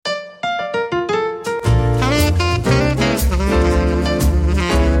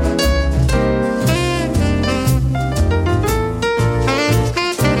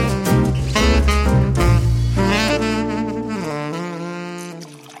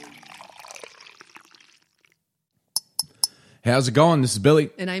Hey, how's it going? This is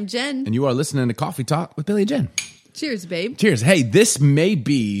Billy. And I'm Jen. And you are listening to Coffee Talk with Billy and Jen. Cheers, babe. Cheers. Hey, this may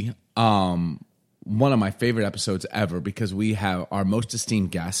be one of my favorite episodes ever because we have our most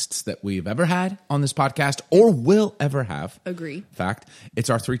esteemed guests that we've ever had on this podcast or will ever have. Agree. In fact, it's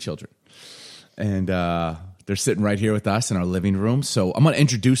our 3 children. And they're sitting right here with us in our living room. So I'm going to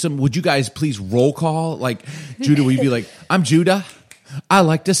introduce them. Would you guys please roll call? Like, Judah, will you be like, I'm Judah. I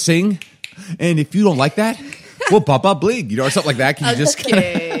like to sing. And if you don't like that, we'll bleed, or something like that. Can you just...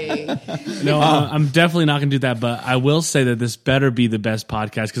 Okay. No, I'm definitely not going to do that, but I will say that this better be the best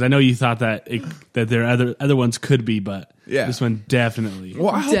podcast because I know you thought that there are other ones could be, but this one definitely. Well,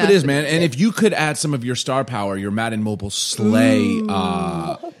 I hope it is, man. And if you could add some of your star power, your Madden Mobile Slay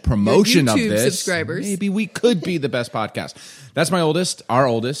promotion Your of YouTube this, subscribers. maybe we could be the best podcast. That's my oldest, our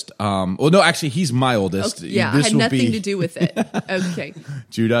oldest. Well, no, actually, he's my oldest. Okay, yeah, This I had will nothing be to do with it. Okay.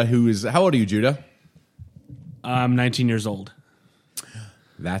 Judah, who is, how old are you, Judah? I'm 19 years old.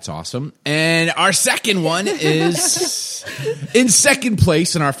 That's awesome. And our second one is in second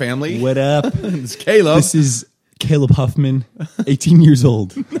place in our family. What up? It's Caleb. This is Caleb Huffman, 18 years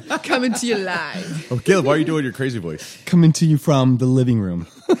old, Coming to you live. Oh, Caleb, why are you doing your crazy voice? coming to you from the living room.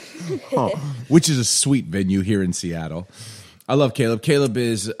 Which is a sweet venue here in Seattle. I love Caleb. Caleb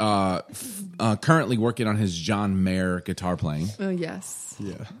is currently working on his John Mayer guitar playing. Oh, yes.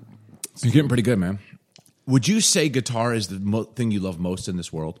 Yeah. You're getting pretty good, man. Would you say guitar is the thing you love most in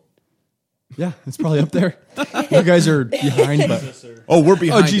this world? Yeah, it's probably up there. You guys are behind, but... Oh, we're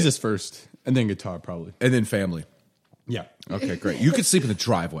behind. Jesus first, and then guitar, probably. And then family. Yeah. Okay, great. You could sleep in the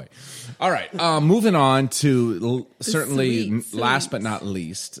driveway. All right, moving on to certainly sweet. last but not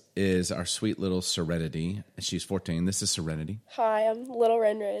least is our sweet little Serenity. She's 14. This is Serenity. Hi, I'm Little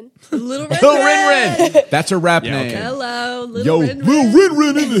Ren Ren. Little Ren Lil Rin Rin. That's her rap name. okay. Hello, Yo, Little Ren Lil Rin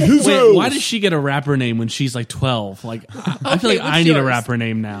Rin in the his Wait, why does she get a rapper name when she's like 12? Like, I feel like what's I need a yours? rapper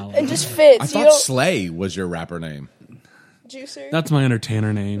name now. It just fits. I you thought don't Slay was your rapper name. juicer. That's my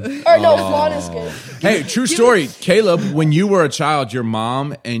entertainer name. Or no, Vaughn is good. Hey, true story. Caleb, when you were a child, your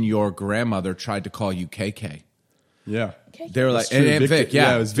mom and your grandmother tried to call you KK. Yeah. They were like, That's true. and Vic- Vic, yeah,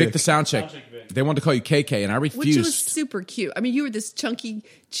 yeah, it was Vic Vic. the sound check. They wanted to call you KK, and I refused. Which was super cute. I mean, you were this chunky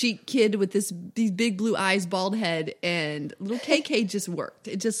cheek kid with these big blue eyes, bald head, and little KK just worked.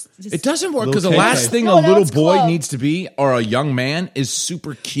 It just It doesn't work Little because the KK. last thing No, a now little it's boy club. needs to be, or a young man, is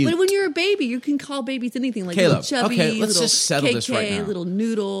super cute. But when you're a baby, you can call babies anything, like Caleb, little chubby, okay, let's little just settle KK, this right now. little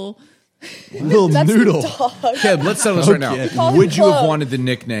noodle. Little That's noodle. the dog. Caleb, let's settle this right now. Okay. Call him Would you have Club. wanted the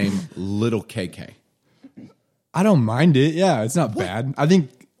nickname Little KK? I don't mind it. Yeah, it's not bad. I think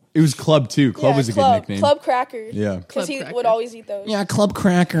it was Club, too. Club Yeah, was a Club, good nickname. Club Cracker. Yeah. Because Club he Cracker. would always eat those. Yeah, Club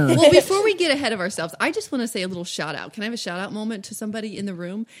Cracker. Well, before we get ahead of ourselves, I just want to say a little shout out. Can I have a shout out moment to somebody in the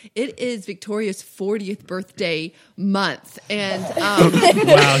room? It is Victoria's 40th birthday month, and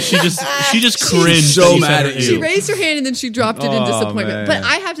Wow, she just cringed. so when you mad said her at age. you. she raised her hand and then she dropped it in disappointment. man. But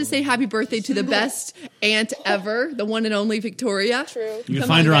I have to say happy birthday to the best aunt ever, the one and only Victoria. True. You can Come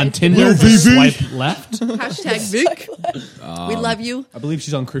find on, her on guys, Tinder. give it up. Swipe left. Hashtag Vic. We love you. I believe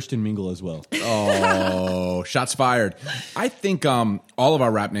she's on Christian Mingle as well. Oh, shots fired. I think all of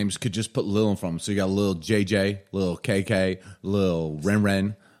our rap names could just put Lil in front of them. So you got Lil JJ, Lil KK, Lil Ren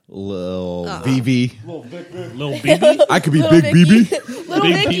Ren, Lil VV. Little BB. I could be Little Big Vicky. BB. Little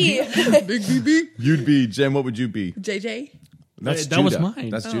Big Vicky. Big BB. You'd be, Jen, what would you be? JJ. That's That was Judah. mine.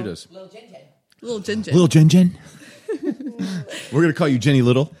 That's Oh. Judah's. Little Ginger. Little Jen Jen. We're going to call you Jenny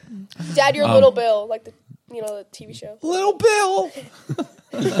Little. Dad, you're Little Bill, like the TV show. Little Bill.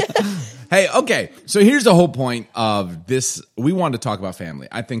 Hey, okay. So here's the whole point of this. We wanted to talk about family.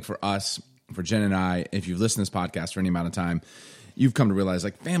 I think for us, for Jen and I, if you've listened to this podcast for any amount of time, you've come to realize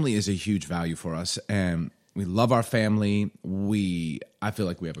like family is a huge value for us, and we love our family. I feel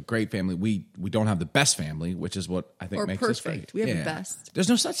like we have a great family. We don't have the best family, which is what I think Or makes us perfect. great. We have the best. There's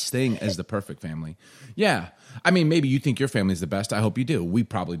no such thing as the perfect family. Yeah. I mean, maybe you think your family is the best. I hope you do. We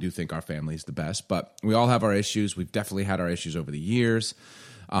probably do think our family is the best, but we all have our issues. We've definitely had our issues over the years.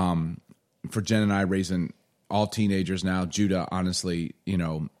 For Jen and I, raising all teenagers now, Judah, honestly,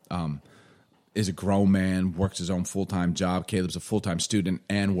 is a grown man, works his own full-time job. Caleb's a full-time student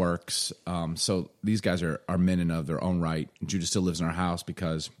and works. So these guys are men in of their own right. Judah still lives in our house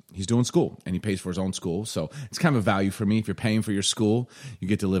because he's doing school and he pays for his own school. So it's kind of a value for me. If you're paying for your school, you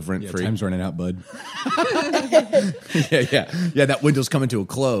get to live rent-free. Time's running out, bud. Yeah, that window's coming to a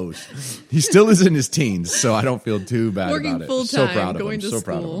close. He still is in his teens, so I don't feel too bad Working about it. full So time, proud of going him. to So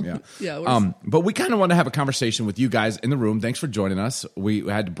proud of school. him. Yeah, Yeah. But we kind of want to have a conversation with you guys in the room. Thanks for joining us. We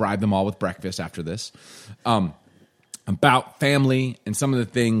had to bribe them all with breakfast after this. About family and some of the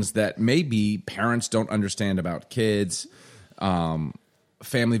things that maybe parents don't understand about kids.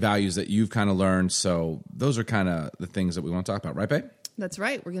 family values that you've kind of learned. So those are kind of the things that we want to talk about, right, babe? That's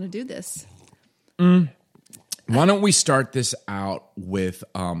right. We're going to do this. Why don't we start this out with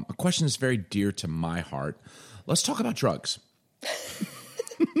a question that's very dear to my heart. Let's talk about drugs.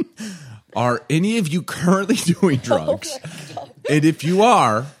 Are any of you currently doing drugs? And if you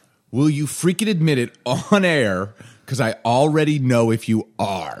are, will you freaking admit it on air? Because I already know if you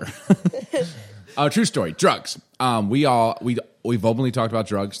are. True story. Drugs. We've openly talked about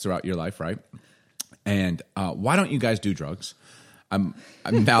drugs throughout your life, right? And why don't you guys do drugs? I'm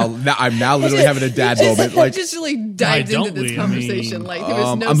now literally having a dad moment. Like, just really dived into this conversation. Like, there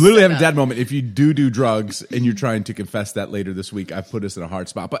was no I'm literally having a setup. dad moment. If you do drugs and you're trying to confess that later this week, I've put us in a hard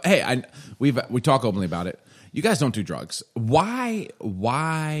spot. But hey, we talk openly about it. You guys don't do drugs. Why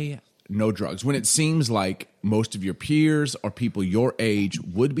no drugs when it seems like most of your peers or people your age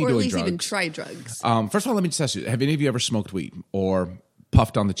would be or doing at least drugs? Even try drugs. First of all, let me just ask you: have any of you ever smoked weed or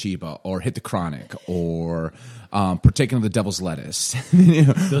puffed on the Chiba or hit the chronic or partaken of the devil's lettuce?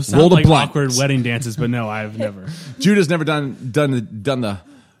 Those sound like awkward wedding dances, but no, I've never. Judah's never done the.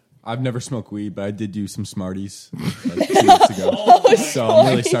 I've never smoked weed, but I did do some Smarties like 2 weeks ago. So I'm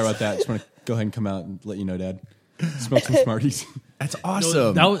really sorry about that. Just want to go ahead and come out and let you know, Dad. Smoke some Smarties. That's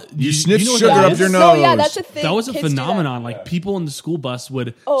awesome. You sniff know what sugar that up your is? nose. No, yeah, that's a thing. That was a Kids do that. phenomenon. Like people in the school bus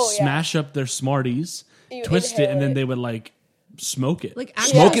would smash up their Smarties, You twist it, inhale and then it. they would like smoke it. Like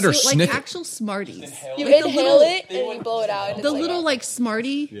Smoke it or like sniff it? actual Smarties. You Like the inhale little- it and you blow it out. And The it's like, little like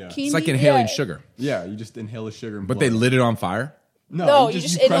Smartie candy. It's like inhaling Yeah. sugar, Yeah, you just inhale the sugar. And but blow they it. lit it on fire. No, you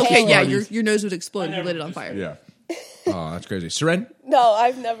just crush Okay, inhale yeah, Smarties. your nose would explode if you lit it on fire. Yeah. Oh, that's crazy. Seren, No,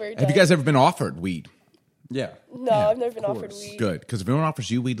 I've never done. have you guys ever been offered weed? Yeah. No, I've never been offered weed. Good, because if anyone offers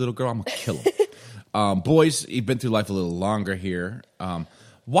you weed, little girl, I'm gonna kill them. Boys, you've been through life a little longer here.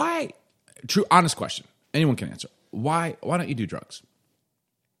 Why? True, honest question. Anyone can answer. Why don't you do drugs?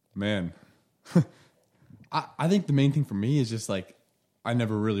 Man. I think the main thing for me is just like I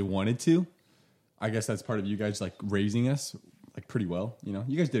never really wanted to. I guess that's part of you guys like raising us like pretty well. You know,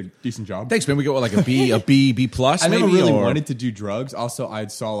 you guys did a decent job. Thanks, man. We go like a B plus. I never maybe, really or- wanted to do drugs. Also, I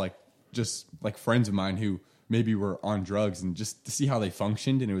saw like just like friends of mine who maybe were on drugs and just to see how they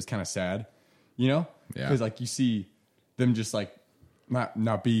functioned, and it was kind of sad, you know? Yeah. Because like you see them just like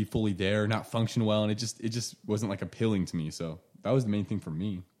not be fully there, not function well, and it just wasn't like appealing to me. So that was the main thing for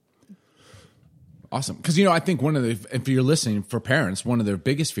me. Awesome, because I think one of the, if you're listening, for parents, one of their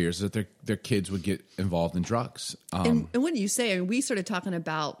biggest fears is that their kids would get involved in drugs. And wouldn't you say? I mean, we started talking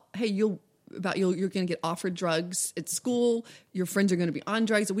about, hey, you're going to get offered drugs at school. Your friends are going to be on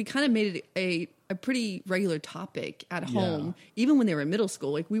drugs. We kind of made it a pretty regular topic at home, even when they were in middle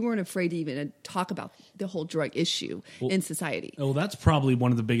school. Like we weren't afraid to even talk about the whole drug issue in society. Well, that's probably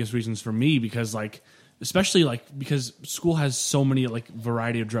one of the biggest reasons for me because like. Especially like because school has so many like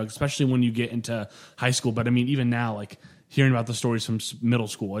variety of drugs, especially when you get into high school. But I mean, even now, like hearing about the stories from middle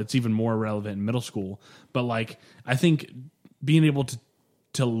school, it's even more relevant in middle school. But like, I think being able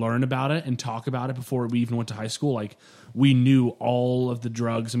to learn about it and talk about it before we even went to high school, like we knew all of the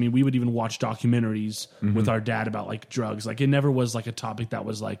drugs. I mean, we would even watch documentaries with our dad about like drugs. Like it never was like a topic that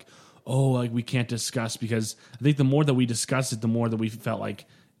was like, oh, like we can't discuss, because I think the more that we discussed it, the more that we felt like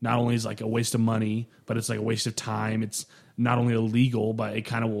not only is like a waste of money, but it's like a waste of time. It's not only illegal, but it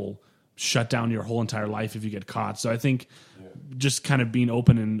kind of will shut down your whole entire life if you get caught. So I think just kind of being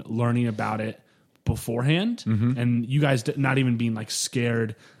open and learning about it beforehand, and you guys not even being like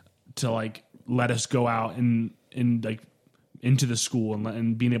scared to like let us go out and like into the school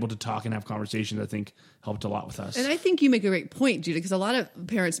and being able to talk and have conversations, I think helped a lot with us. And I think you make a great point, Judah, because a lot of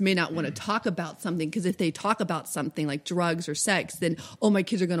parents may not want to talk about something, because if they talk about something like drugs or sex, then, oh, my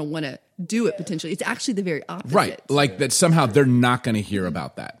kids are going to want to do it potentially. It's actually the very opposite. Right. Like that somehow they're not going to hear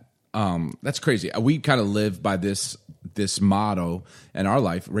about that. That's crazy. We kind of live by this motto in our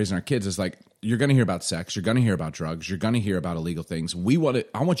life, raising our kids, is like, you're going to hear about sex. You're going to hear about drugs. You're going to hear about illegal things.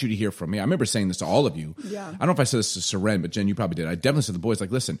 I want you to hear from me. I remember saying this to all of you. Yeah. I don't know if I said this to Seren, but Jen, you probably did. I definitely said to the boys,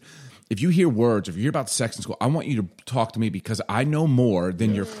 like, listen, if you hear words, if you hear about sex in school, I want you to talk to me because I know more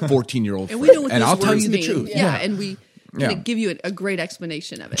than your 14-year-old And friend. we know what and those I'll tell words you the mean. truth. Yeah, and we kind Yeah. of give you a great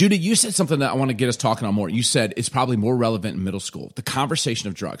explanation of it. Judah, you said something that I want to get us talking on more. You said it's probably more relevant in middle school, the conversation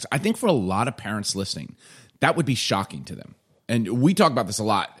of drugs. I think for a lot of parents listening, that would be shocking to them. And we talk about this a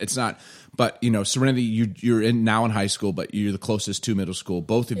lot. It's not, but Serenity, you're now in high school, but you're the closest to middle school,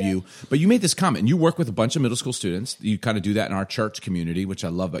 both of you. But you made this comment, and you work with a bunch of middle school students. You kind of do that in our church community, which I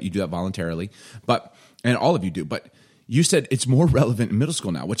love, but you do that voluntarily. And all of you do. But you said it's more relevant in middle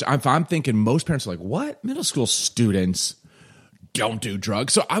school now, which I'm thinking most parents are like, what? Middle school students don't do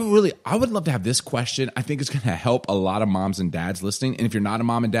drugs. So I would love to have this question. I think it's going to help a lot of moms and dads listening. And if you're not a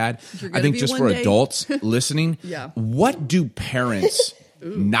mom and dad, you're I gonna think be just one for day. adults listening, Yeah. what do parents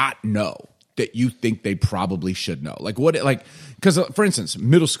not know that you think they probably should know? Because for instance,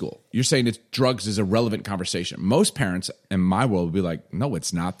 middle school, you're saying it's drugs is a relevant conversation. Most parents in my world would be like, no,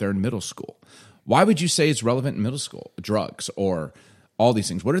 it's not. They're in middle school. Why would you say it's relevant in middle school? Drugs or all these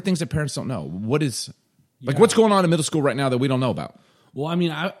things. What are things that parents don't know? What's going on in middle school right now that we don't know about? Well, I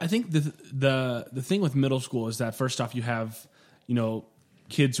mean, I think the thing with middle school is that first off, you have,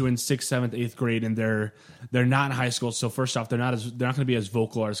 kids who are in 6th, 7th, 8th grade, and they're not in high school. So first off, they're not going to be as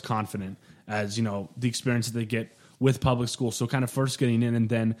vocal or as confident as the experience that they get with public school. So kind of first getting in, and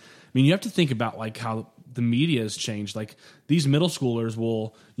then you have to think about like how the media has changed. Like these middle schoolers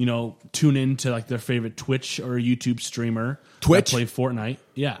will tune into like their favorite Twitch or YouTube streamer that play Fortnite.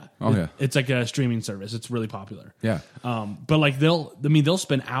 Yeah, it's like a streaming service. It's really popular. Yeah, but like they'll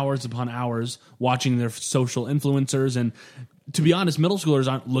spend hours upon hours watching their social influencers, and to be honest, middle schoolers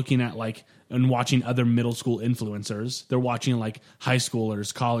aren't looking at and watching other middle school influencers. They're watching like high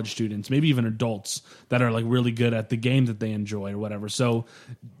schoolers, college students, maybe even adults that are like really good at the game that they enjoy or whatever. So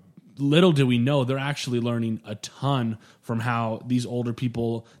little do we know, they're actually learning a ton from how these older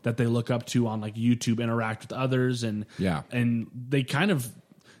people that they look up to on like YouTube interact with others, and they kind of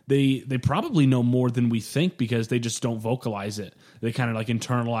they probably know more than we think because they just don't vocalize it. They kind of like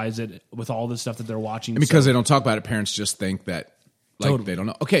internalize it with all the stuff that they're watching. And because they don't talk about it, parents just think that they don't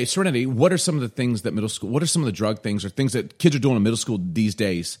know. Okay, Serenity, what are some of the things that what are some of the drug things or things that kids are doing in middle school these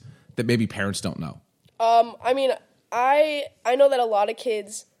days that maybe parents don't know? I mean, I know that a lot of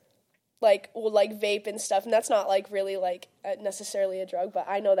kids will vape and stuff, and that's not really necessarily a drug, but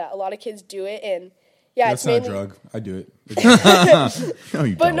I know that a lot of kids do it, and that's it's not mainly a drug. I do it. No,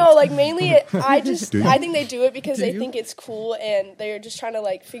 you but don't. no, mainly I think they do it because they think it's cool, and they're just trying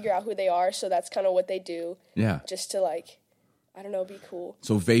to figure out who they are, so that's kind of what they do. Yeah. Just to I don't know, be cool.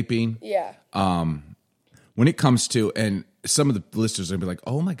 So vaping. Yeah. When it comes to, and some of the listeners are going to be like,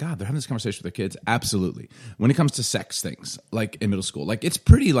 oh my God, they're having this conversation with their kids. Absolutely. When it comes to sex things, like in middle school, it's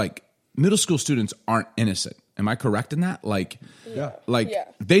pretty middle school students aren't innocent. Am I correct in that?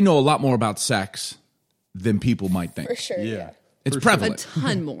 They know a lot more about sex than people might think. For sure. Yeah. It's For prevalent. A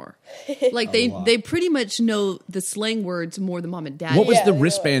ton more. They pretty much know the slang words more than mom and dad. What was Yeah, the they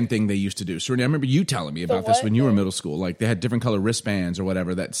wristband thing they used to do? Serena, I remember you telling me about this what? when you were in middle school. They had different color wristbands or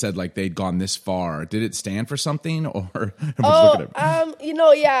whatever that said they'd gone this far. Did it stand for something or?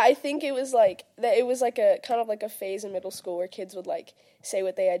 I think it was that. It was a kind of a phase in middle school where kids would say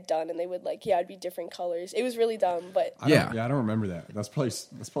what they had done, and they would it'd be different colors. It was really dumb, but I don't remember that. That's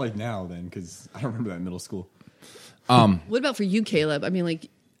probably now then, because I don't remember that in middle school. What about for you, Caleb? I mean,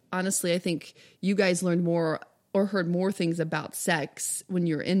 honestly, I think you guys learned more or heard more things about sex when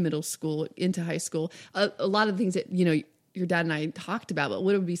you were in middle school, into high school. A lot of the things that, your dad and I talked about, but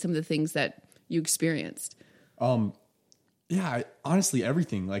what would be some of the things that you experienced? Honestly,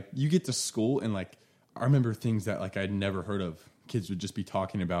 everything. You get to school and I remember things that I'd never heard of. Kids would just be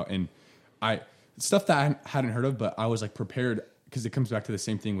talking about, and stuff that I hadn't heard of, but I was prepared, because it comes back to the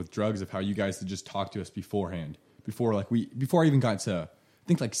same thing with drugs of how you guys had just talked to us beforehand. Before I even got to, I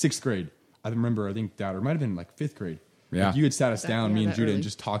think 6th grade. I remember, Dad, or it might have been 5th grade. Yeah. You had sat us down, me and that Judah, early. and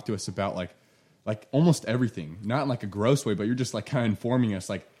just talked to us about almost everything. Not in a gross way, but you're just kind of informing us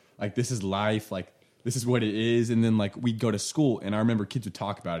this is life, this is what it is. And then we'd go to school, and I remember kids would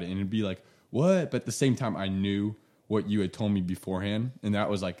talk about it, and it'd be what? But at the same time, I knew what you had told me beforehand, and that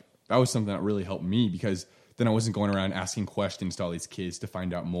was something that really helped me, because then I wasn't going around asking questions to all these kids to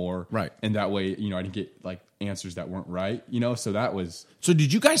find out more. Right. And that way, I didn't get answers that weren't right, so that was. So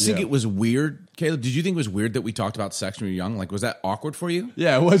did you guys think Yeah. it was weird, Caleb? Did you think it was weird that we talked about sex when you were young? Was that awkward for you?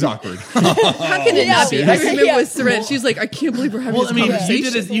 Yeah, it was awkward. How can it not be? I remember Yeah. with Seren, she was like, I can't believe we're having Well, this I mean,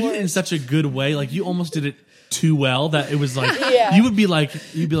 conversation. you did it in such a good way. You almost did it too well that it was Yeah. you'd be like,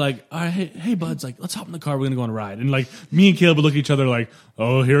 all right, hey, buds, let's hop in the car. We're gonna go on a ride. And me and Caleb would look at each other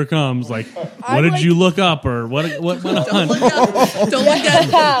oh, here it comes. What did you look up, or what went on? Don't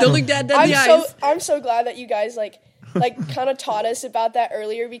look dad dead in the eyes. I'm so glad that you guys kind of taught us about that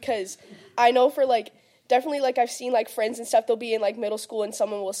earlier, because I know for definitely I've seen friends and stuff, they'll be in middle school and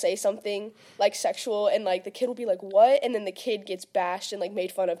someone will say something sexual, and the kid will be what, and then the kid gets bashed and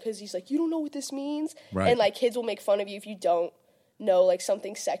made fun of because he's you don't know what this means. Right. And kids will make fun of you if you don't know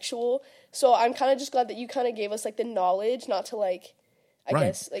something sexual. So I'm kind of just glad that you kind of gave us the knowledge not to I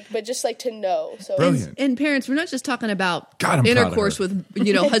guess, like, but just like to know. So Brilliant. And parents, we're not just talking about God, I'm proud of intercourse her. with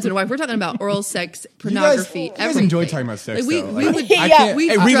husband and wife. We're talking about oral sex, You pornography. guys everything. enjoy talking about sex, Like, we though. we Like, would I Yeah. can't, we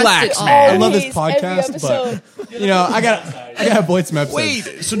Hey, addressed relax, it all. man. I love this Always, every podcast, episode. but I gotta avoid some episodes.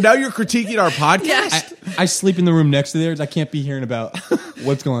 Wait, so now you're critiquing our podcast? Yes. I sleep in the room next to theirs. I can't be hearing about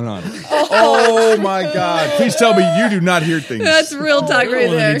what's going on. Oh my God! Please tell me you do not hear things. That's real talk right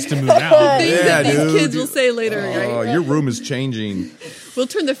Well, it there. needs to move out. Things Yeah, that these dude. kids will say later. Oh, Right? your room is changing. We'll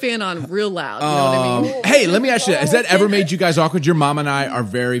turn the fan on real loud. You know what I mean? Hey, let me ask you: has that ever made you guys awkward? Your mom and I are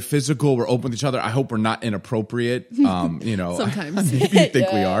very physical. We're open with each other. I hope we're not inappropriate. Sometimes. maybe you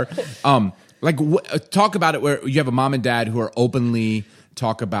think we are. Talk about it where you have a mom and dad who are openly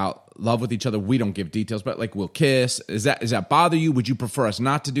talk about love with each other. We don't give details, but like we'll kiss. Does that bother you? Would you prefer us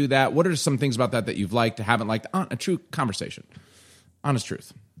not to do that? What are some things about that you've liked, haven't liked? A true conversation, honest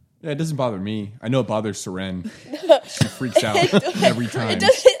truth. Yeah, it doesn't bother me. I know it bothers Seren. She freaks out every time. It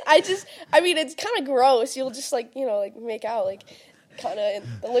doesn't. I mean, it's kind of gross. You'll just like make out like kind of in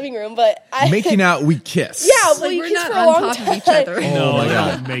the living room, but Making out, we kiss. yeah, well, Like, you we're kiss not for a on long top time. of each other. No, my I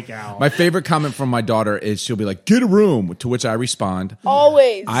God. don't make out. My favorite comment from my daughter is she'll be like, "Get a room," to which I respond,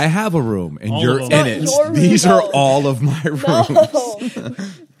 Always. I have a room and All you're of in them. it. Not your room, These are no. all of my rooms. No.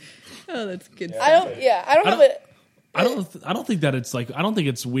 Oh, that's good. I don't. Yeah, I don't have a. I don't think that it's like, I don't think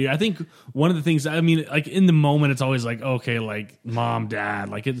it's weird. I think one of the things, I mean, like in the moment, it's always like, okay, like mom, dad,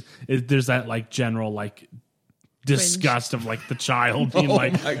 like there's that like general like disgust of like the child being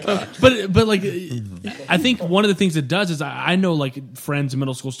like, my God. but like, I think one of the things it does is I know like friends,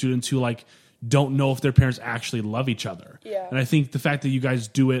 middle school students who like don't know if their parents actually love each other. Yeah. And I think the fact that you guys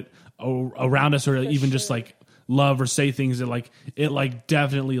do it around us, or even just like love or say things that like it like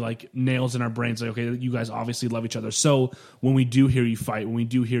definitely like nails in our brains like, okay, you guys obviously love each other. So when we do hear you fight, when we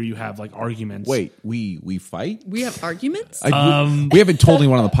do hear you have like arguments, Wait, we fight? We have arguments? We haven't told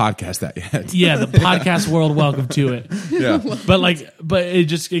anyone on the podcast that yet. yeah, the podcast world, welcome to it. Yeah. But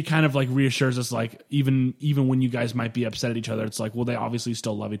it kind of like reassures us, like even when you guys might be upset at each other, it's like, well, they obviously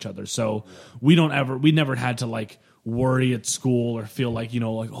still love each other. So we never had to like worry at school or feel like,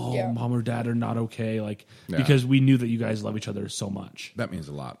 like, oh, Yeah. mom or dad are not okay, like Yeah. because we knew that you guys love each other so much. That means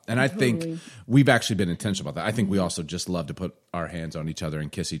a lot. And I think we've actually been intentional about that. I think we also just love to put our hands on each other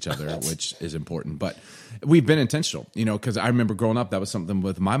and kiss each other, which is important. But we've been intentional, because I remember growing up, that was something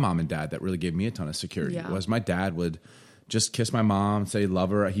with my mom and dad that really gave me a ton of security. Yeah. Was my dad would just kiss my mom, say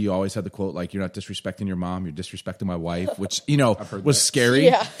love her. He always had the quote like, "You're not disrespecting your mom, you're disrespecting my wife," which was scary.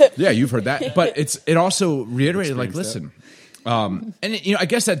 Yeah. Yeah, you've heard that. But it also reiterated like, listen. And I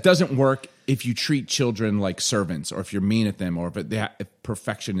guess that doesn't work if you treat children like servants, or if you're mean at them, or if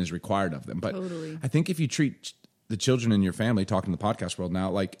perfection is required of them. But Totally. I think if you treat the children in your family, talking to the podcast world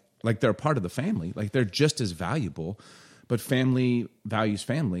now, like they're a part of the family, like they're just as valuable. But family values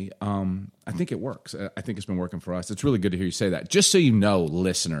family. I think it works. I think it's been working for us. It's really good to hear you say that. Just so you know,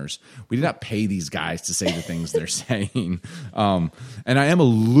 listeners, we did not pay these guys to say the things they're saying. And I am a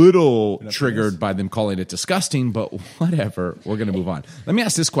little triggered by them calling it disgusting, but whatever. We're going to move on. Let me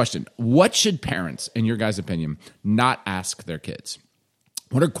ask this question. What should parents, in your guys' opinion, not ask their kids?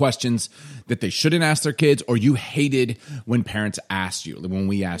 What are questions that they shouldn't ask their kids, or you hated when parents asked you, when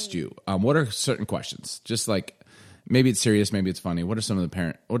we asked you? What are certain questions? Just like, maybe it's serious, maybe it's funny. What are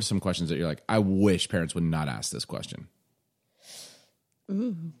some questions that you're like, I wish parents would not ask this question?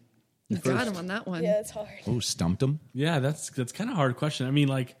 Ooh. You got him on that one. Yeah, it's hard. Oh, stumped them? Yeah, that's kind of a hard question. I mean,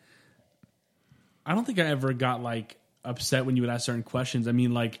 like, I don't think I ever got like upset when you would ask certain questions. I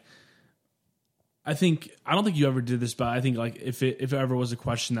mean, like, I don't think you ever did this, but I think like if it ever was a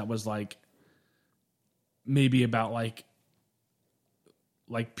question that was like maybe about like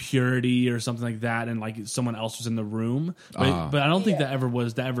purity or something like that, and like someone else was in the room, but I don't think that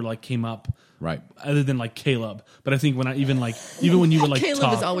ever like came up, Right. other than like Caleb. But I think when even when you would like Caleb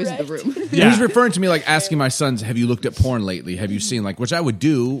talk, is always in the room. yeah. He's referring to me like asking my sons, have you looked at porn lately? Have you seen which I would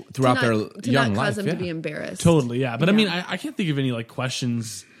do throughout their to young not life. cause them Yeah. to be embarrassed. Totally, yeah. But I Yeah. mean, I can't think of any like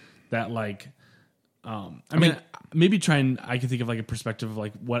questions that like, I mean, maybe I can think of like a perspective of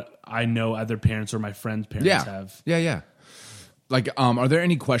like what I know other parents or my friends' parents have. Yeah. Like, are there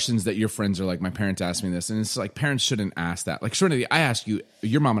any questions that your friends are like, my parents asked me this, and it's like parents shouldn't ask that. Like, certainly, I ask you,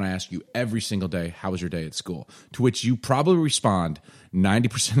 your mom and I ask you every single day, how was your day at school? To which you probably respond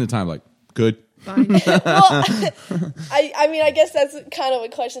 90% of the time, like, good. Fine. Well, I mean, I guess that's kind of a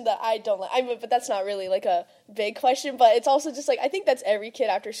question that I don't like. But that's not really like a big question. But it's also just like, I think that's every kid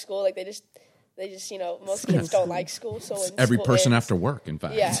after school. Like they just most kids don't like school. So when Every school person ends, after work, in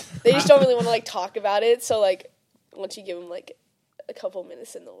fact. yeah, they just don't really want to like talk about it. So like once you give them like a couple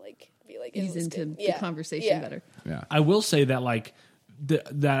minutes, and they'll like be like Ease "It was into good." the conversation better. Yeah. I will say that like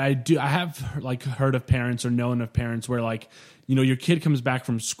I have like heard of parents or known of parents where like, you know, your kid comes back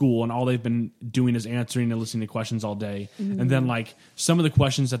from school and all they've been doing is answering and listening to questions all day. And then like some of the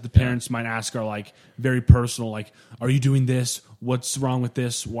questions that the parents might ask are like very personal, like, are you doing this? What's wrong with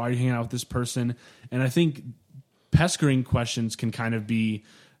this? Why are you hanging out with this person? And I think pestering questions can kind of be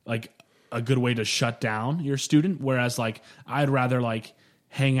like a good way to shut down your student. Whereas like, I'd rather like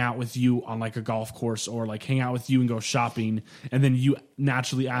hang out with you on like a golf course or like hang out with you and go shopping. And then you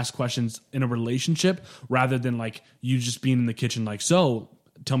naturally ask questions in a relationship rather than like you just being in the kitchen. Like, so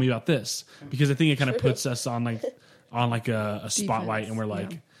tell me about this, because I think it kind of puts us on like a spotlight and we're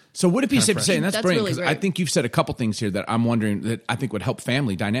like, So would it be safe to say, and that's brilliant, really because I great. think you've said a couple things here that I'm wondering that I think would help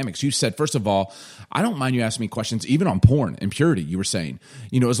family dynamics. You said, first of all, I don't mind you asking me questions, even on porn and purity, you were saying,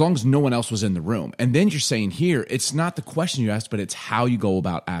 you know, as long as no one else was in the room. And then you're saying here, it's not the question you ask, but it's how you go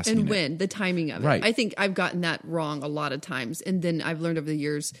about asking and it. when, the timing of it. Right. I think I've gotten that wrong a lot of times. And then I've learned over the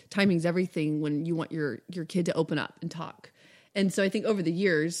years, timing's everything when you want your kid to open up and talk. And so I think over the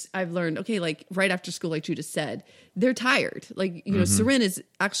years, I've learned, okay, like right after school, like you just said, they're tired. Like, you know, Seren is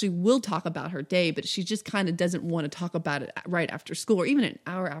actually will talk about her day, but she just kind of doesn't want to talk about it right after school or even an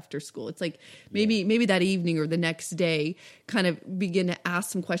hour after school. It's like maybe that evening or the next day, kind of begin to ask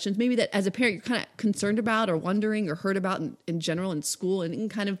some questions. Maybe that as a parent, you're kind of concerned about or wondering or heard about in general in school. And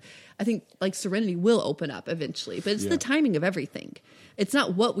kind of, I think like Serenity will open up eventually, but it's the timing of everything. It's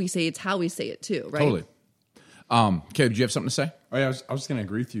not what we say, it's how we say it too, right? Totally. Caleb, do you have something to say? Oh yeah, I was just gonna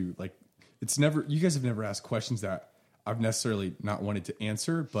agree with you. Like, it's never, you guys have never asked questions that I've necessarily not wanted to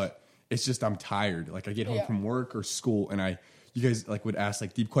answer, but it's just I'm tired. Like I get home from work or school, and you guys like would ask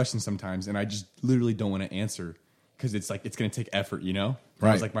like deep questions sometimes, and I just literally don't want to answer because it's like it's gonna take effort, you know. That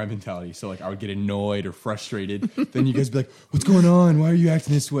Right. was like my mentality. So like I would get annoyed or frustrated. Then you guys would be like, "What's going on? Why are you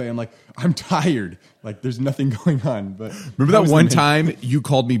acting this way?" I'm like, "I'm tired. Like there's nothing going on." But Remember that one time you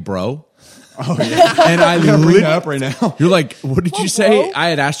called me bro? Oh yeah, And I I'm gonna bring lit- that up right now. You're like, what did you say? bro? I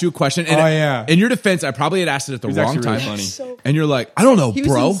had asked you a question. And Oh, yeah. In your defense, I probably had asked it at the was wrong actually time. really funny. So- And you're like, I don't know, He was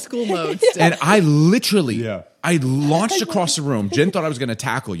bro. in school mode still. And I literally, Yeah. I launched across the room. Jen thought I was going to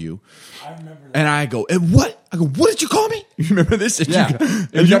tackle you. I remember that. And I go, what? I go, what did you call me? You remember this? And Yeah. You, It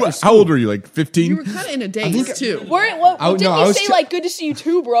and was you, after how school. old were you? Like 15? You were kind of in a daze too. Didn't no, I you was say t- like "good to see you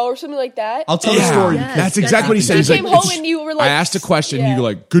too, bro" or something like that? I'll tell Yeah. the story. Yes. That's exactly what he said. You He's like, came home "It's- and you were like, I asked a question. yeah. You go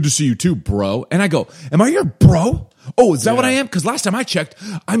like, good to see you too, bro. And I go, am I your bro? Oh, is that what I am? Because last time I checked,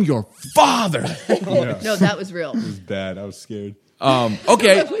 I'm your father. No, that was real. It was bad. I was scared.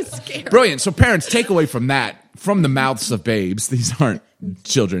 Okay. I was scared. Brilliant. So parents, take away from that, from the mouths of babes. These aren't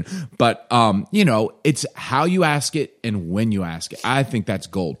children, but you know, it's how you ask it and when you ask it. I think that's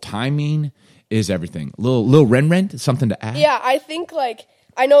gold. Timing is everything. Little Ren, something to add? Yeah, I think like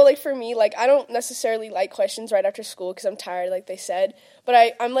I know like for me like I don't necessarily like questions right after school because I'm tired, like they said.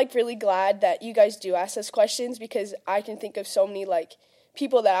 But I'm like really glad that you guys do ask us questions because I can think of so many like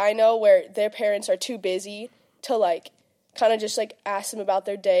people that I know where their parents are too busy to like kind of just like ask them about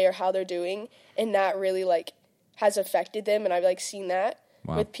their day or how they're doing, and that really like has affected them, and I've like seen that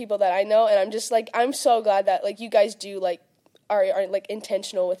with people that I know, and I'm just like I'm so glad that like you guys do like are like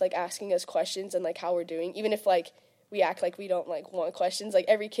intentional with like asking us questions and like how we're doing, even if like we act like we don't like want questions, like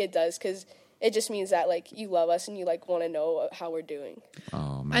every kid does, because it just means that like you love us and you like want to know how we're doing.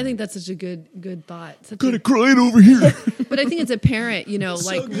 I think that's such a good thought. Got it crying over here. But I think as a parent, you know,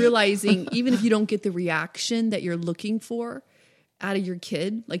 like realizing even if you don't get the reaction that you're looking for out of your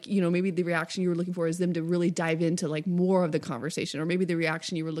kid, like, you know, maybe the reaction you were looking for is them to really dive into like more of the conversation, or maybe the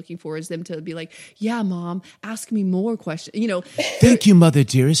reaction you were looking for is them to be like, yeah, mom, ask me more questions, you know. Thank you, mother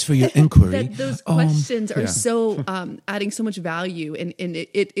dearest, for your inquiry. Those questions are so adding so much value, and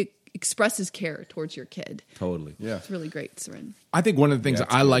it expresses care towards your kid. Totally. Yeah. It's really great, Seren. I think one of the things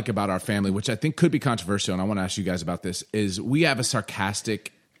I like about our family, which I think could be controversial, and I want to ask you guys about this, is we have a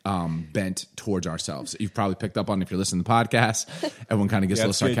sarcastic bent towards ourselves. You've probably picked up on if you're listening to the podcast. Everyone kind of gets a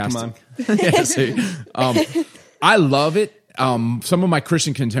little it's good. sarcastic. Yeah, see. I love it. Some of my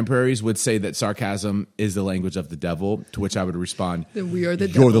Christian contemporaries would say that sarcasm is the language of the devil, to which I would respond, Then we are the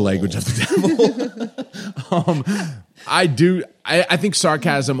You're the devil." language of the devil. I think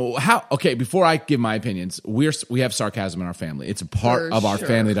sarcasm, before I give my opinions, we have sarcasm in our family. It's a part For of our sure.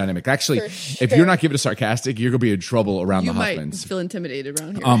 family dynamic. Actually, For if sure. you're not giving it sarcastic, you're going to be in trouble around You the might Huffmans. feel intimidated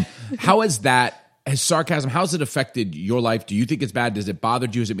around here. Has sarcasm, how's it affected your life? Do you think it's bad? Does it bother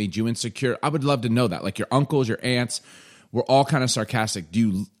you? Has it made you insecure? I would love to know that. Like your uncles, your aunts, we're all kind of sarcastic.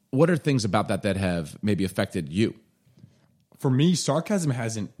 What are things about that have maybe affected you? For me, sarcasm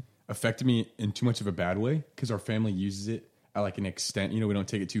hasn't affected me in too much of a bad way because our family uses it at like an extent. You know, we don't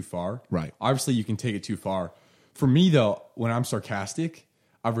take it too far. Right. Obviously, you can take it too far, For me though, when I'm sarcastic,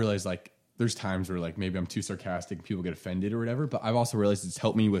 I've realized like there's times where like maybe I'm too sarcastic and people get offended or whatever. But I've also realized it's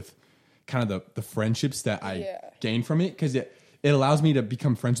helped me with kind of the friendships that I gain from it, because it allows me to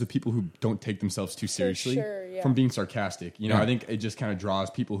become friends with people who don't take themselves too seriously from being sarcastic. You know, I think it just kind of draws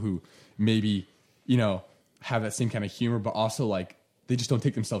people who maybe, you know, have that same kind of humor, but also like they just don't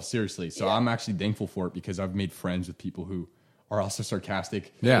take themselves seriously. So I'm actually thankful for it, because I've made friends with people who are also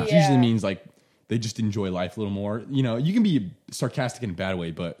sarcastic. Yeah. Which usually means like they just enjoy life a little more. You know, you can be sarcastic in a bad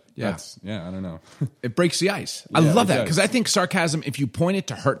way, but I don't know. It breaks the ice. I love that, because I think sarcasm, if you point it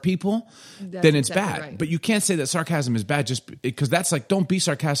to hurt people, then it's exactly bad. right. But you can't say that sarcasm is bad just because that's like, don't be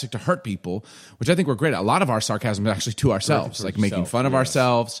sarcastic to hurt people, which I think we're great at. A lot of our sarcasm is actually to ourselves, like making fun of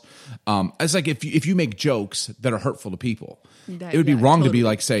ourselves. It's like if you make jokes that are hurtful to people, it would be wrong to be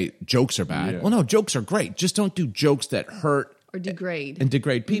like, say, jokes are bad. Yeah. Well, no, jokes are great. Just don't do jokes that hurt Or degrade. and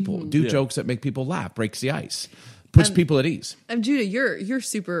degrade people. Do jokes that make people laugh, breaks the ice, puts people at ease. Judah, you're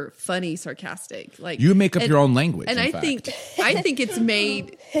super funny, sarcastic. Like You make up your own language. And in I fact. think it's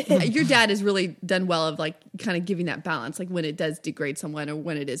made. Your dad has really done well of like kind of giving that balance, like when it does degrade someone or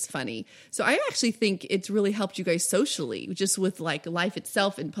when it is funny. So I actually think it's really helped you guys socially, just with like life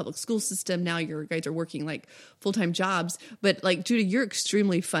itself in public school system. Now your guys are working like full-time jobs, but like Judah, you're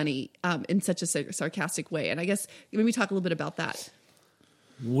extremely funny in such a sarcastic way. And I guess maybe talk a little bit about that.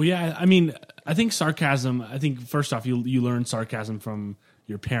 Well, yeah, I mean, I think sarcasm, first off, you learn sarcasm from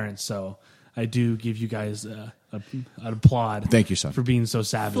your parents. So I do give you guys an applaud. Thank you, son. For being so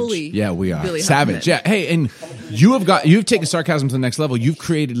savage. Fully. Yeah, we are Billy savage. Huffman. Yeah, hey, and you've taken sarcasm to the next level. You've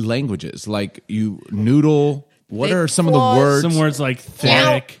created languages like noodle. What Thick are some of flaws. the words? Some words like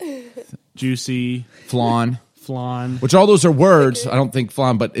thick, juicy, Flan. flan. Which all those are words. I don't think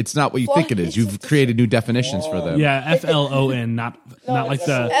flan, but it's not what you think it is. You've created new definitions for them. Yeah, FLON, not like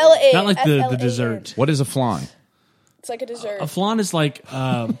the L-A, not like the F-L-A-N. dessert. What is a flan? It's like a dessert. A flan is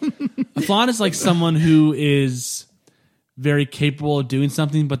like someone who is very capable of doing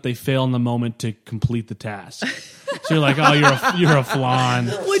something, but they fail in the moment to complete the task. So you're like, oh, you're a flan.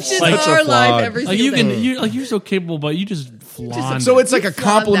 Which is Like, our life every Like single you day. you're so capable, but you just flan. So it's like You a flan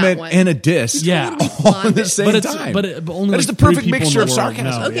that compliment one. and a diss. Yeah. all at the But same but time. but only That is like the perfect 3 people in mixture the of world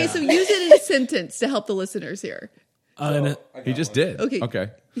sarcasm. know. Okay, Yeah. so use it in a sentence to help the listeners here. And He just did. Okay.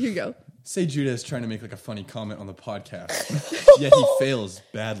 Here you go. Say Judah is trying to make like a funny comment on the podcast, yet he fails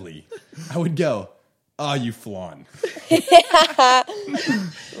badly. I would go, you flan.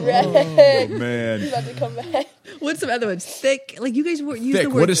 Man. About to come back. What's some other ones? Thick. Like you guys use Thick. the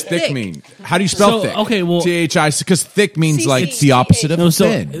word What does thick mean? How do you spell So, thick? okay, well- THI, because thick means like CC. the opposite of no, so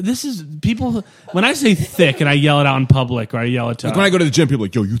thin. this is people. When I say thick and I yell it out in public, or I yell it to Like when I go to the gym, people are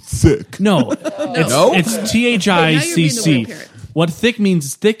like, yo, you thick. no, No? it's THICC. being the parent. What thick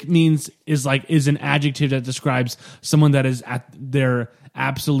means is an adjective that describes someone that is at their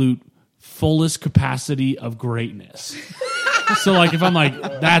absolute fullest capacity of greatness. So like if I'm like,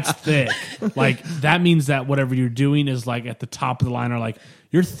 that's thick, like that means that whatever you're doing is like at the top of the line, or like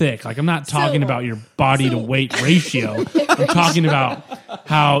you're thick. Like I'm not talking about your body to weight ratio. I'm talking about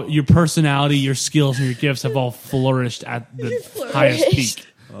how your personality, your skills, and your gifts have all flourished at the highest peak.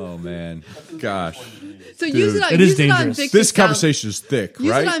 Oh, man. Gosh. So use it on, it is use it on dangerous. Vic This the Sound- conversation is thick, Use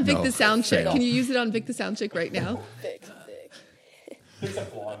right? it on Vic No. the Sound Chick. Fail. Can you use it on Vic the Sound Chick right now? Thick.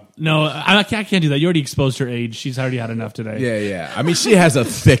 No, I can't do that. You already exposed her age. She's already had enough today. Yeah, yeah. I mean, she has a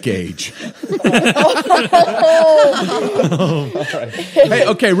thick age. Hey,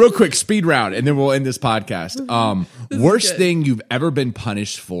 okay, real quick, speed round, and then we'll end this podcast. Worst good. thing you've ever been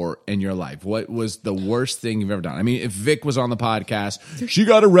punished for in your life? What was the worst thing you've ever done? I mean, if Vic was on the podcast, she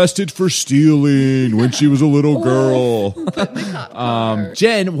got arrested for stealing when she was a little girl.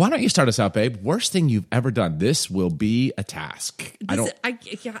 Jen, why don't you start us out, babe? Worst thing you've ever done? This will be a task. I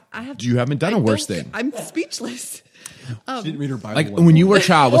have. You haven't done a worse don't- thing. I'm speechless. She didn't read her Bible. Like one when you time. were a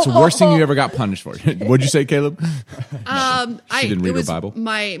child, what's the worst thing you ever got punished for? What'd you say, Caleb? She didn't read her Bible?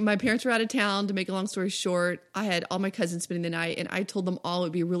 My parents were out of town. To make a long story short, I had all my cousins spending the night, and I told them all it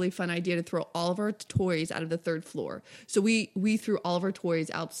would be a really fun idea to throw all of our toys out of the 3rd floor. So we threw all of our toys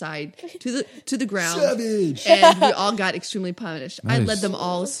outside to the ground, Savage. and we all got extremely punished. I is- led them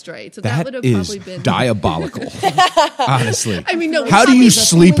all astray. So that That would have is probably been diabolical. Honestly, I mean, no. How do you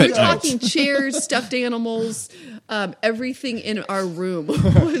sleep we're at night? talking chairs, stuffed animals, everything in our room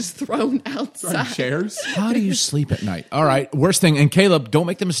was thrown outside. Chairs? How do you sleep at night? All right, worst thing. And Caleb, don't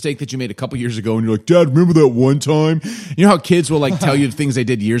make the mistake that you made a couple years ago, and you're like, Dad, remember that one time? You know how kids will like tell you things they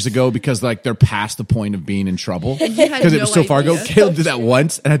did years ago because like they're past the point of being in trouble had because it no was so far ago. idea. Caleb did that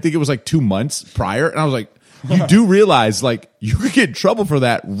once, and I think it was like 2 months prior, and I was like, you do realize, like, you could get in trouble for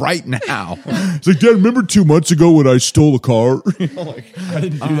that right now. It's like, Dad, remember 2 months ago when I stole a car? I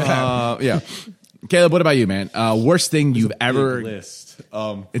didn't do that. Yeah. Caleb, what about you, man? Worst thing you've ever... List.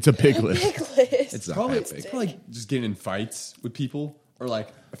 It's a big list. Big list. It's not Probably, that big. it's probably just getting in fights with people, or like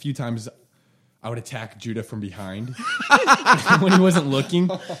a few times I would attack Judah from behind when he wasn't looking,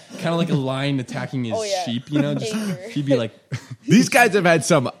 kind of like a lion attacking his sheep. You know, just Anger. he'd be like, These guys have had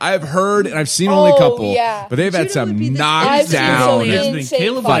some, I've heard, and I've seen only a couple, yeah. but they've had Judah would some be the- knocked I've seen down. some Here's the thing. insane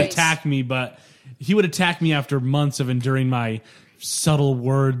Caleb would fights. attack me, but he would attack me after months of enduring my subtle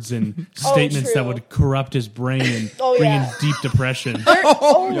words and statements that true. would corrupt his brain and Oh, bring yeah. in deep depression.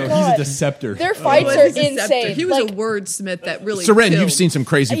 Oh, "Yo, God. he's a deceptor." Their He fights was are a deceptor. insane. He was Like, a wordsmith that really So, Ren, killed. you've seen some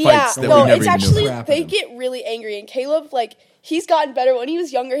crazy yeah, fights that no, we never it's even actually knew. Crap they him. get really angry, and Caleb, like, he's gotten better. When he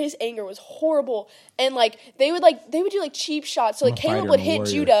was younger, his anger was horrible, and like they would do like cheap shots. So like I'm a Caleb fighter, would I'm a hit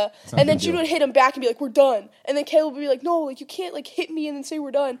warrior. Judah, It's not and then a big Judah deal. would hit him back and be like, "We're done." And then Caleb would be like, "No, like you can't like hit me and then say we're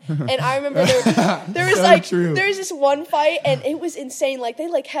done." And I remember there was So like true. there was this one fight, and it was insane. Like they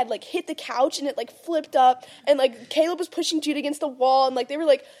like had like hit the couch and it like flipped up, and like Caleb was pushing Judah against the wall, and like they were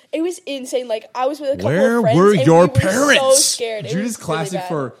like it was insane. Like I was with a couple Where of friends, were and your we were so parents? scared. It Judah's was really classic bad.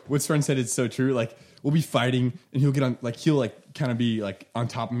 for what's friend said it's so true. Like we'll be fighting and he'll get on, like he'll like kind of be like on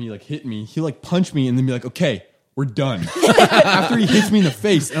top of me, like hit me. He'll like punch me and then be like, "Okay, we're done." After he hits me in the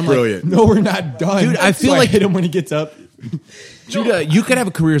face, and I'm Brilliant. like, "No, we're not done." Dude, I feel So like- hit him when he gets up. Judah, you could have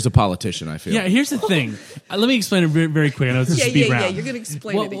a career as a politician, I feel. Yeah, here's the thing. Let me explain it very, very quick. I know it's a Yeah, speed yeah, round. yeah. You're going to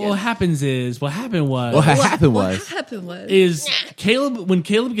explain what, it again. what happened was What happened was... is Caleb when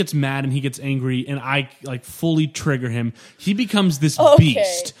Caleb gets mad and he gets angry and I like fully trigger him, he becomes this Okay.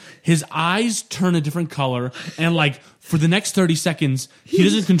 beast. His eyes turn a different color and like for the next 30 seconds he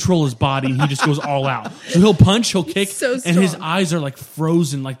doesn't control his body and he just goes all out. So he'll punch, he'll kick, so and his strong. eyes are like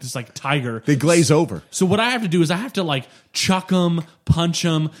frozen like this like tiger. They glaze over. So what I have to do is I have to like chuck him, punch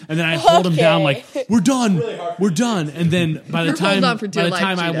him, and then I hold him down like we're done, we're done. And then by the You're holding time on for dear life,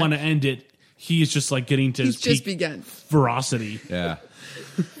 I Judah. want to end it, he is just like getting to He's his just peak begun. ferocity. Yeah.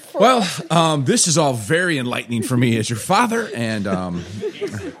 Well, this is all very enlightening for me as your father, and I don't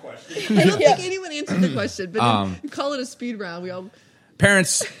think anyone answered the question, but then we call it a speed round. We all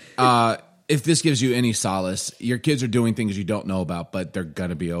parents, if this gives you any solace, your kids are doing things you don't know about, but they're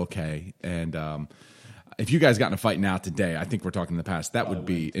gonna be okay. And if you guys got in a fight now today, I think we're talking in the past, that would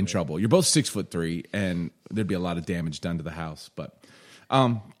be in trouble. You're both 6'3", and there'd be a lot of damage done to the house. But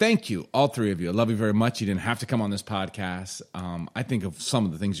thank you, all three of you. I love you very much. You didn't have to come on this podcast. I think of some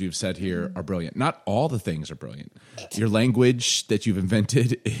of the things you've said here are brilliant. Not all the things are brilliant. Your language that you've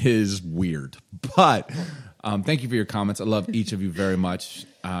invented is weird. But thank you for your comments. I love each of you very much.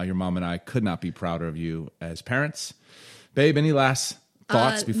 Your mom and I could not be prouder of you as parents. Babe, any last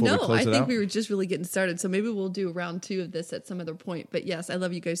thoughts before we close it out? I think we were just really getting started, so maybe we'll do round 2 of this at some other point. But yes, I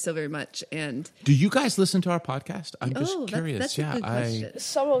love you guys so very much. And Do you guys listen to our podcast? I'm just Oh, curious. that's a good question.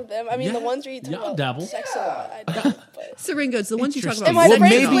 Some of them. I mean, the ones where you talk Yeah, about dabble. sex a lot. I don't. But. Syringo, it's the ones you talk about. And my Well,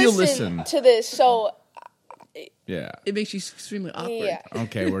 friends maybe you'll listen listen. to this, so Yeah. It makes you extremely awkward. yeah.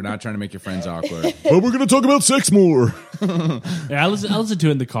 Okay, we're not trying to make your friends awkward. But we're going to talk about sex more. Yeah, I listen to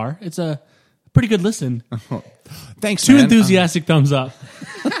it in the car. It's a pretty good listen. Thanks, Two man. enthusiastic thumbs up.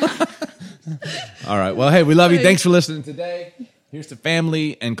 All right. Well, hey, we love you. Right. Thanks for listening today. Here's to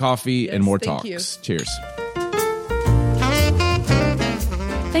family and coffee and Yes, more thank talks. you. Cheers.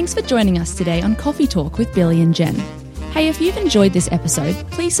 Thanks for joining us today on Coffee Talk with Billy and Jen. Hey, if you've enjoyed this episode,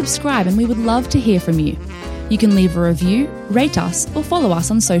 please subscribe and we would love to hear from you. You can leave a review, rate us, or follow us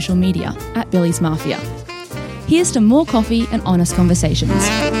on social media at Billy's Mafia. Here's to more coffee and honest conversations.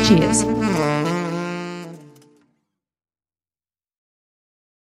 Cheers.